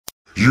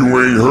You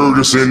ain't heard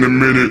us in a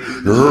minute,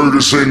 you heard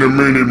us in a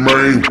minute,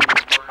 man.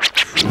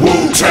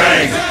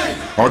 Wu-Tang!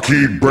 I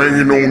keep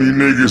banging on these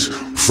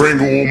niggas,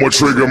 finger on my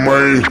trigger,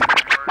 man.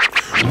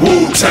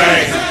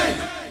 Wu-Tang!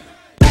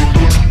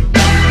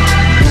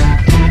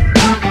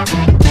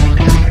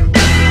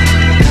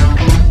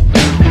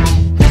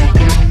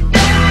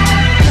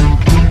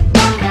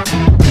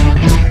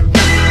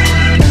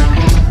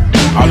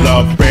 I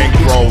love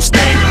bankrolls,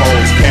 stank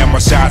holes,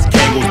 camera shots,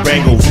 Kangles,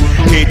 bangles.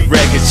 Hit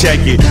records, check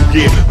it,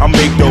 yeah, I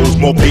make those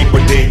more paper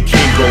than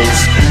Kingos.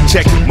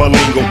 Check my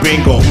lingo,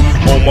 bingo,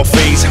 on my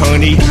face,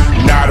 honey,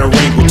 not a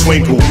wrinkle,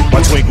 twinkle. My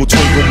twinkle,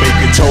 twinkle,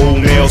 making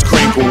toenails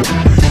crinkle.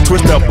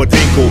 Twist up a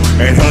dinkle,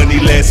 and honey,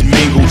 let's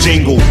mingle,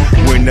 jingle.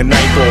 When the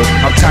night falls,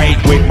 I'm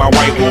tight with my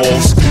white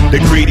walls.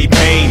 The greedy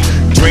pain,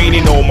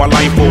 draining all my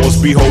life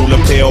force. Behold a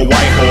pale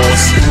white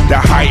horse,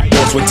 the hype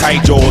boss with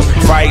tight jaws.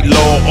 Fight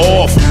law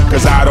off,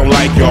 cause I don't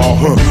like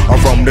y'all, I'm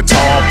from the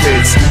tar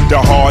pits. The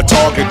hard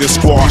target to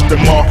squash the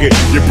market.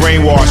 Your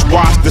brainwash,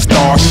 watch the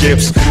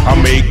starships. I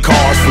make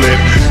cars flip,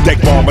 deck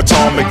bomb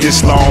atomic,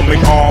 Islamic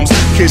arms.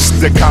 Kiss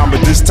the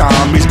comet, this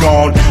time he's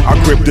gone. I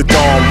grip the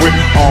dawn, whip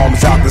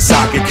arms out the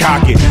socket,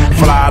 cock it.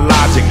 Fly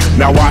logic,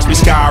 now watch me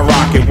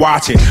skyrocket.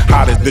 Watch it,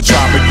 how does the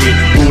chopper get?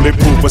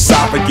 Bulletproof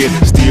esophagus,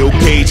 steel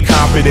cage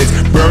confidence.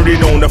 Burn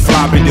it on the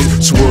floppiness,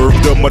 swerve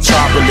the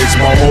metropolis.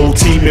 My whole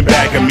team in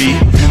back of me.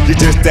 You're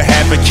just a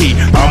half a key,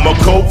 I'm a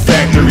coke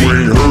factory. You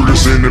ain't heard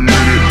us in a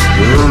minute,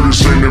 you heard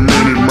us in a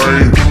minute,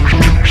 man.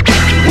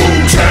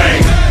 Wu-Tang!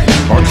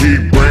 I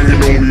keep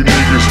banging on these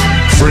niggas,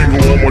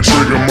 finger on my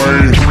trigger,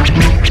 man.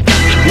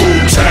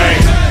 Wu-Tang!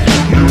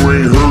 You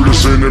ain't heard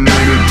us in a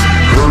minute,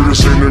 heard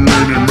us in a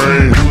minute,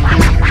 man.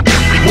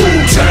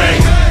 Wu-Tang!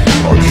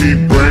 I keep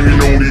banging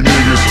on these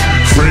niggas,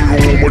 finger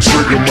on my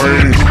trigger,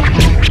 man.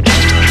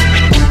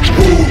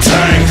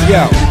 Wu-Tang!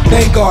 Yo,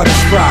 thank God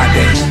it's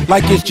Friday.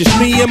 Like it's just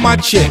me and my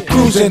chick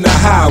cruising the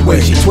highway.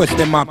 She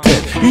twisting my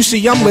pit. You see,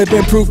 I'm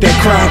living proof that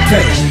crime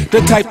pay. The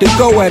type to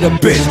go at a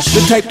bitch,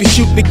 the type to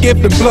shoot the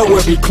gift and blow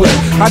every clip.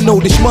 I know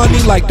this money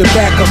like the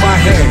back of my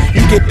hand.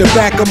 You get the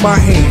back of my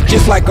hand,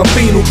 just like a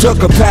fiend who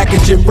took a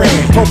package and ran.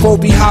 Popo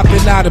be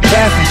hopping out of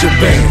passenger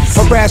vans,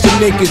 harassing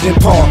niggas in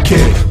park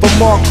kid. But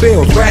Mark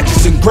bills,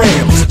 ratchets and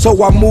grams. So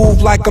I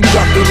move like I'm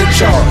ducking the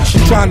charge.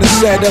 Trying to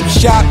set up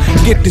shop,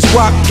 get this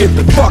rock, get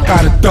the fuck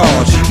out of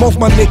Dodge. Most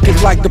my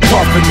niggas like to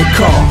puff in the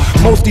car.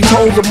 Most these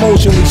hoes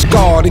emotionally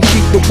scarred and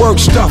keep the work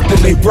stuffed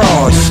in they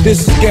bras.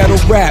 This is ghetto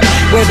rap,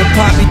 where the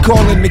poppy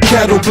calling the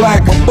kettle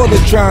black. My bullet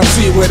trying to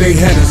see where they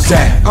head is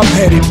at. I'm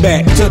headed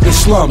back to the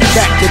slums,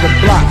 back to the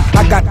block.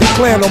 I got the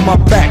clan on my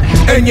back,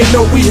 and you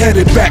know we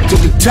headed back to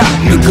the top,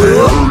 nigga.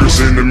 You heard us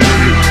in a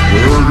minute, you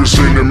heard us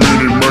in a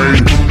minute,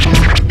 man.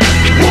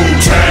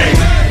 Wu-Tang!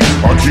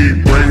 I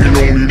keep banging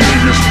on these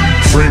niggas,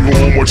 finger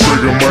on my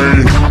trigger,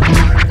 man.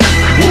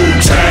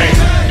 Wu-Tang!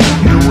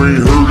 You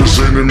ain't heard us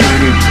in a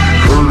minute,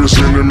 heard us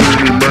in a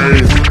minute,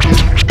 man.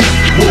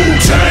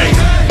 Wu-Tang!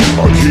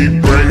 I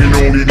keep banging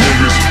on these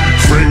niggas,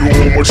 finger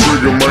on my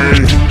trigger,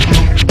 man.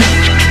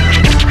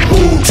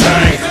 Wu-Tang!